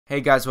Hey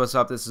guys, what's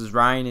up? This is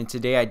Ryan, and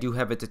today I do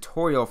have a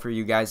tutorial for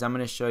you guys. I'm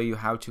going to show you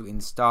how to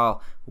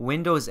install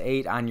Windows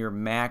 8 on your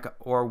Mac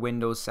or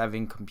Windows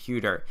 7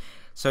 computer.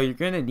 So you're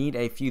going to need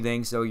a few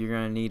things. So you're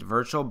going to need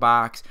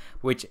VirtualBox,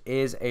 which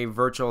is a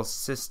virtual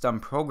system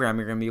program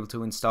you're going to be able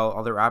to install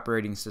other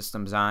operating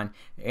systems on,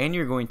 and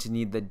you're going to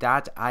need the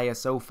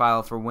 .iso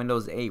file for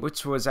Windows 8,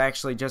 which was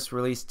actually just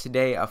released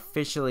today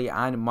officially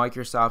on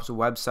Microsoft's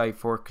website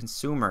for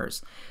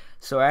consumers.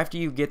 So after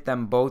you get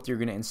them both, you're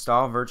going to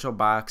install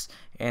VirtualBox,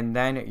 and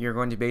then you're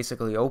going to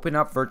basically open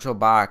up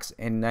VirtualBox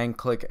and then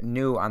click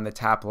New on the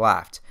top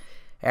left.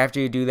 After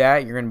you do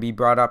that, you're going to be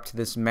brought up to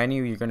this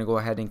menu. You're going to go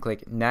ahead and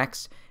click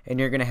Next, and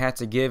you're going to have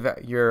to give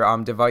your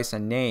device a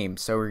name.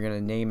 So we're going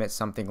to name it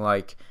something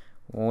like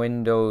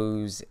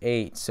Windows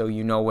 8 so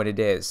you know what it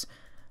is.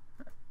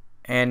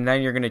 And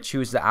then you're going to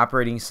choose the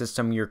operating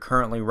system you're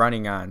currently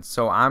running on.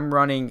 So I'm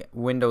running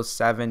Windows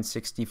 7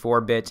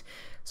 64-bit,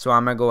 so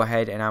I'm going to go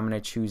ahead and I'm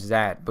going to choose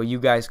that. But you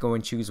guys go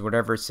and choose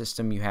whatever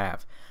system you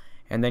have.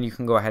 And then you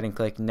can go ahead and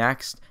click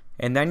Next.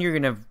 And then you're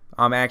going to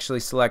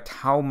actually select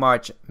how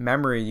much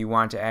memory you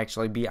want to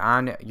actually be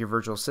on your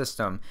virtual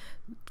system.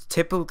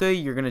 Typically,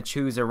 you're going to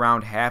choose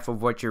around half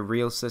of what your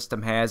real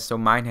system has. So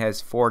mine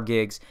has 4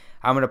 gigs.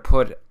 I'm going to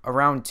put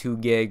around 2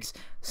 gigs,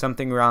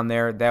 something around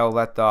there. That will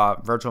let the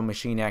virtual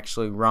machine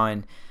actually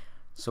run.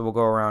 So we'll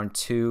go around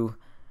 2.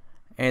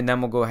 And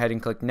then we'll go ahead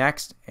and click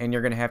Next. And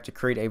you're going to have to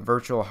create a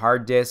virtual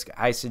hard disk.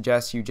 I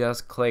suggest you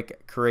just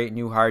click Create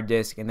New Hard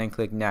Disk and then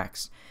click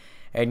Next.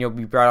 And you'll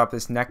be brought up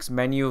this next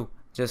menu.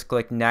 Just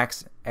click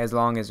Next as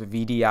long as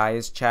VDI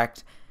is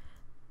checked.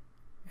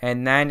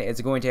 And then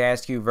it's going to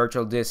ask you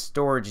virtual disk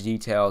storage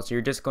details.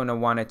 You're just going to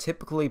want to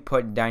typically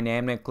put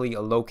dynamically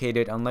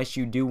located unless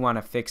you do want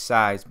a fixed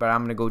size, but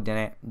I'm going to go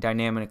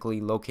dynamically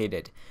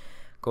located.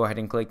 Go ahead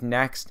and click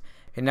Next.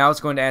 And now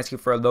it's going to ask you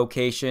for a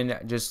location.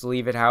 Just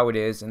leave it how it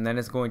is, and then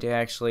it's going to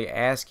actually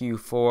ask you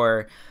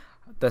for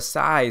the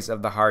size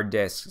of the hard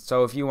disk.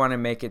 So if you want to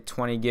make it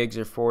 20 gigs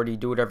or 40,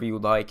 do whatever you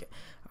like.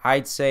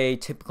 I'd say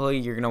typically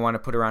you're going to want to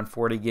put around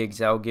 40 gigs.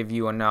 That'll give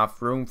you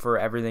enough room for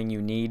everything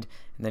you need.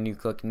 And then you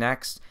click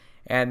Next,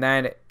 and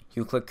then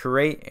you click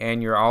Create,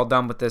 and you're all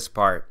done with this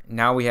part.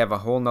 Now we have a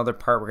whole nother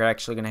part. We're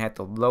actually going to have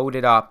to load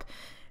it up.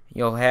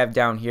 You'll have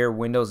down here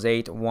Windows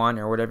 8 1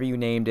 or whatever you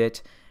named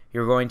it.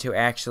 You're going to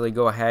actually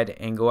go ahead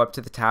and go up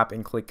to the top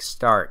and click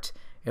Start.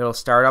 It'll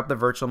start up the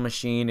virtual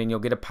machine, and you'll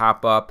get a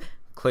pop-up.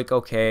 Click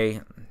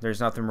OK. There's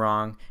nothing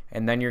wrong.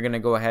 And then you're going to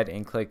go ahead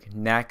and click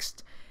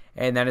Next.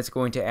 And then it's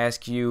going to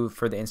ask you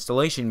for the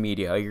installation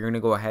media. You're going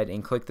to go ahead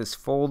and click this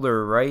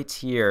folder right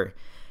here,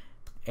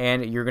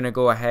 and you're going to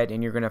go ahead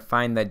and you're going to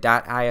find the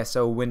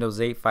 .iso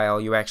Windows 8 file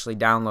you actually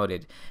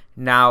downloaded.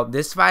 Now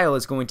this file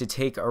is going to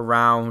take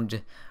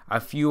around a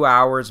few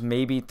hours,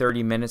 maybe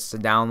 30 minutes to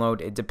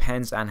download. It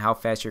depends on how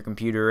fast your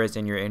computer is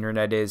and your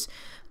internet is.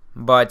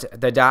 But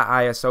the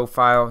 .iso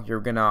file, you're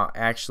going to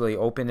actually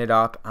open it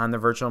up on the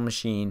virtual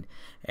machine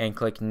and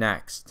click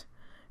Next.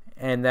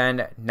 And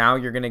then now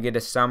you're going to get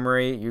a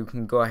summary. You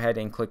can go ahead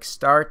and click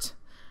Start,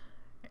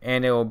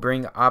 and it will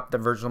bring up the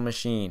virtual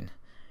machine.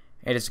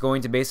 And it's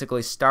going to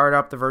basically start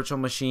up the virtual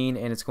machine,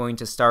 and it's going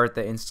to start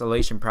the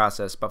installation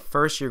process. But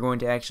first you're going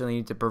to actually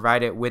need to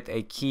provide it with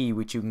a key,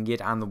 which you can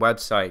get on the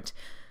website.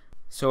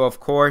 So of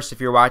course, if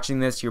you're watching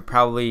this, you're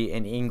probably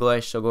in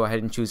English, so go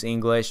ahead and choose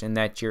English and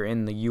that you're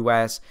in the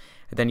US.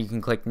 And then you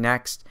can click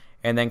Next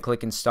and then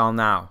click Install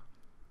Now.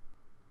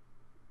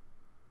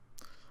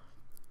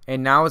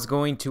 And now it's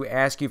going to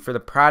ask you for the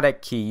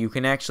product key. You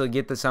can actually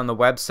get this on the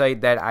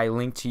website that I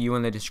linked to you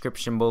in the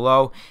description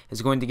below.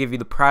 It's going to give you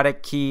the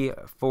product key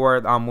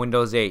for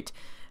Windows 8.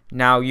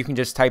 Now you can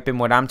just type in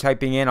what I'm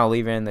typing in. I'll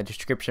leave it in the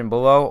description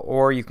below,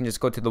 or you can just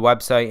go to the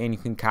website and you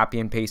can copy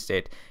and paste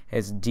it.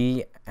 It's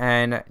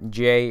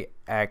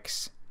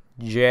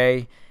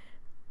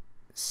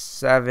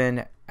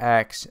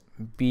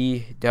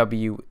DNJX7XB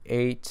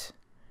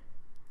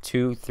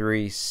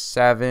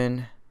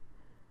W8237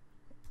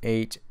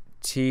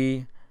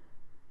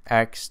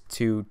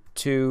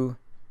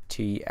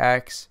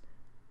 X22TX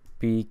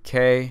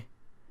BK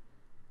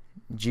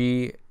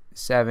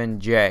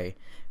G7J.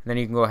 And then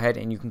you can go ahead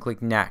and you can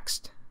click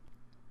Next.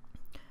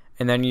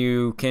 And then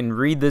you can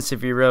read this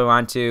if you really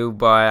want to,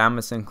 but I'm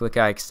just going to click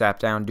I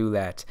accept. I don't do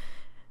that.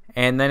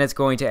 And then it's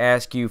going to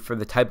ask you for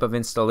the type of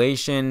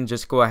installation.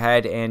 Just go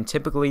ahead and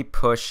typically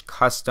push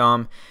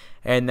custom.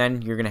 And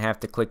then you're going to have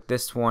to click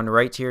this one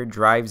right here,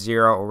 Drive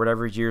 0 or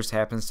whatever yours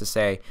happens to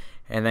say.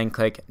 And then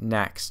click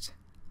Next.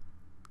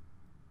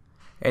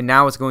 And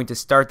now it's going to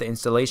start the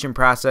installation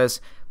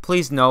process.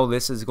 Please know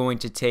this is going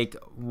to take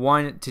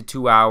 1 to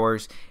 2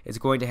 hours. It's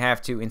going to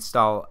have to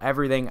install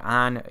everything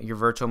on your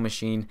virtual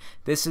machine.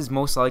 This is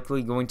most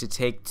likely going to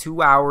take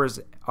 2 hours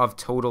of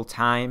total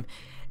time.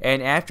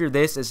 And after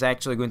this, it's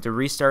actually going to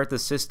restart the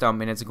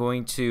system, and it's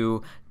going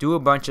to do a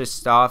bunch of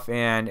stuff,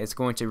 and it's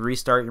going to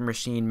restart your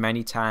machine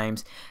many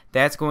times.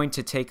 That's going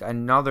to take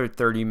another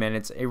 30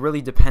 minutes. It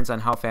really depends on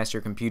how fast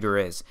your computer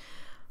is.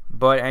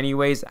 But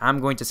anyways, I'm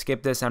going to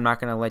skip this. I'm not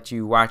going to let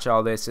you watch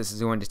all this. This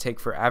is going to take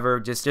forever.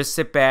 Just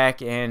sit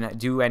back and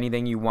do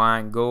anything you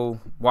want. Go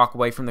walk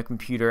away from the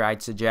computer,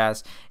 I'd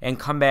suggest, and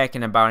come back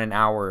in about an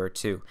hour or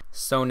two.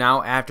 So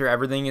now after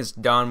everything is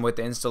done with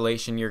the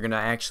installation, you're going to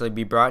actually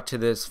be brought to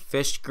this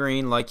fish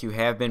screen like you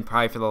have been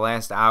probably for the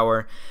last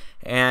hour.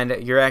 And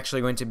you're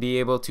actually going to be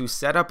able to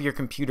set up your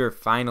computer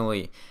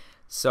finally.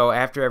 So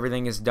after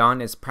everything is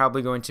done, it's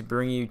probably going to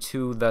bring you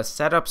to the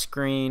setup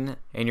screen,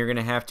 and you're going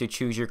to have to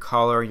choose your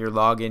color, your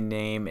login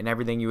name, and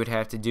everything you would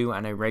have to do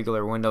on a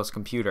regular Windows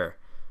computer.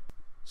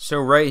 So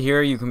right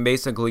here you can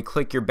basically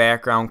click your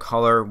background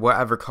color,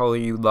 whatever color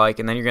you like,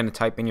 and then you're going to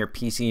type in your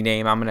PC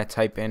name. I'm going to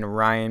type in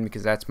Ryan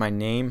because that's my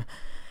name.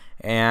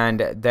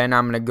 And then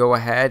I'm going to go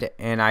ahead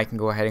and I can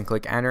go ahead and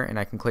click enter, and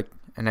I can click,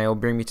 and it'll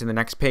bring me to the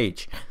next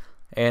page.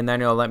 And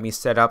then it'll let me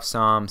set up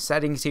some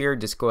settings here.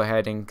 Just go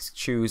ahead and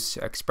choose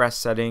Express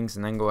Settings,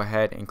 and then go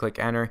ahead and click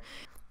enter.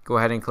 Go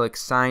ahead and click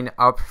sign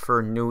up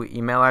for new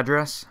email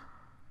address.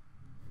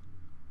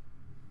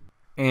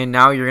 And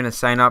now you're going to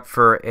sign up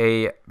for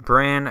a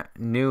brand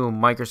new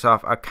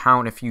Microsoft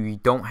account if you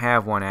don't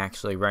have one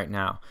actually right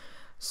now.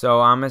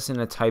 So I'm just going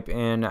to type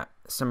in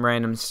some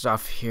random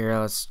stuff here.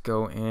 Let's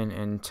go in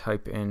and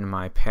type in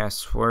my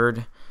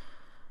password.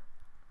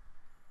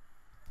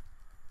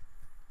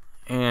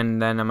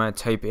 And then I'm going to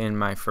type in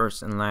my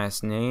first and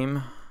last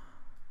name.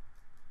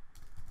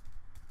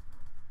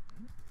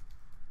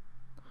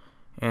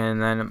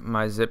 And then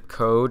my zip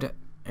code.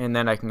 And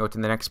then I can go to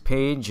the next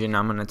page, and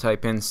I'm going to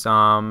type in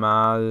some,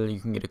 you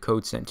can get a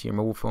code sent to your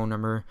mobile phone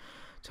number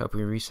to help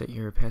you reset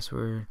your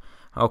password.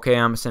 Okay,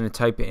 I'm just going to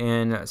type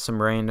in some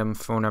random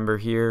phone number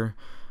here,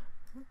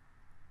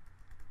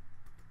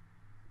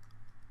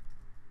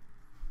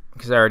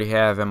 because I already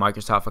have a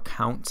Microsoft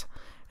account.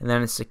 And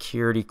then a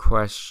security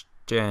question.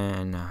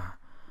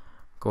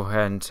 Go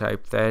ahead and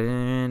type that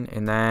in,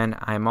 and then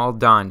I'm all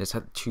done. Just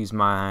have to choose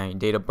my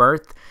date of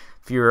birth.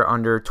 If you're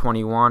under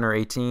 21 or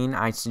 18,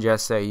 I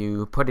suggest that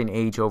you put an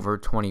age over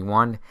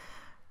 21.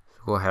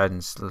 So go ahead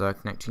and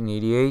select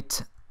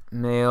 1988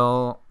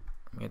 male.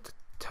 I'm going to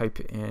type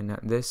in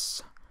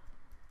this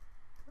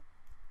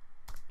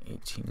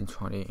 18 and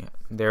 20.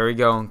 There we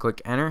go, and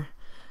click enter,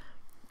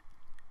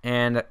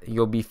 and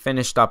you'll be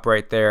finished up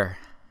right there.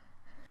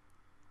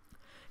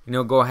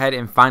 Go ahead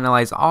and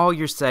finalize all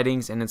your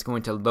settings, and it's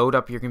going to load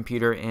up your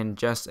computer in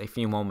just a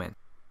few moments.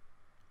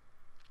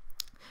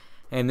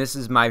 And this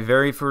is my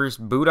very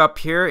first boot up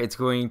here. It's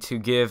going to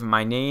give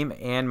my name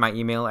and my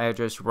email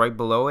address right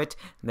below it.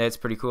 That's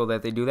pretty cool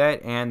that they do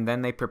that. And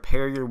then they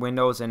prepare your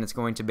Windows, and it's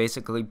going to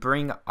basically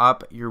bring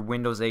up your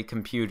Windows 8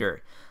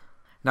 computer.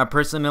 Now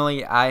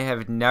personally, I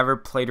have never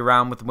played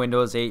around with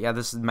Windows 8. Yeah,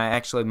 this is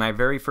actually my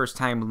very first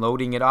time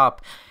loading it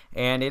up,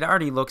 and it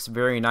already looks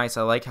very nice.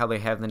 I like how they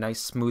have the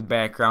nice smooth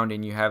background,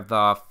 and you have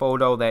the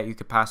photo that you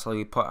could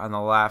possibly put on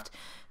the left.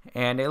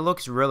 And it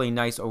looks really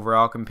nice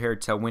overall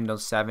compared to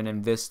Windows 7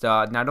 and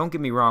Vista. Now don't get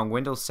me wrong,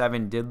 Windows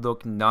 7 did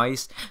look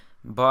nice,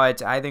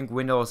 but I think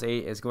Windows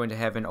 8 is going to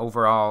have an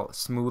overall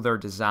smoother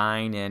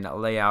design and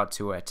layout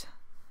to it.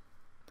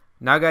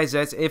 Now guys,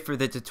 that's it for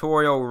the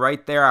tutorial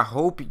right there. I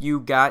hope you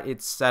got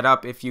it set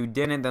up. If you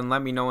didn't, then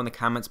let me know in the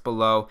comments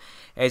below.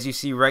 As you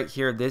see right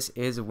here, this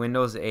is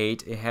Windows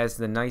 8. It has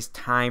the nice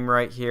time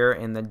right here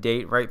and the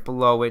date right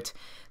below it.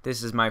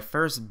 This is my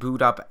first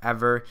boot up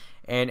ever,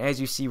 and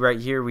as you see right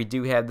here, we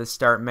do have the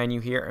start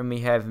menu here, and we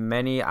have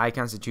many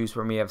icons to choose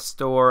from. We have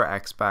store,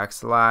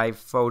 Xbox Live,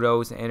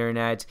 photos,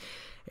 internet,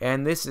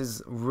 and this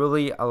is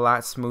really a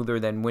lot smoother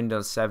than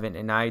Windows 7,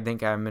 and I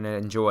think I'm going to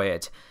enjoy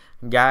it.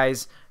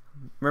 Guys,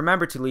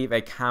 remember to leave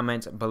a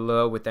comment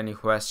below with any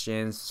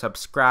questions.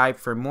 Subscribe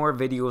for more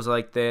videos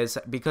like this,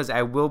 because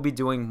I will be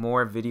doing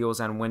more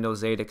videos on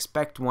Windows 8.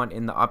 Expect one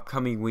in the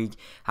upcoming week.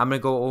 I'm going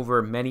to go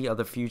over many of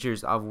the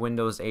features of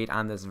Windows 8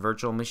 on this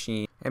virtual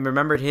machine. And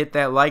remember to hit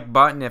that like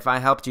button if I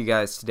helped you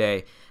guys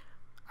today.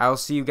 I'll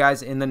see you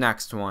guys in the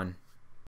next one.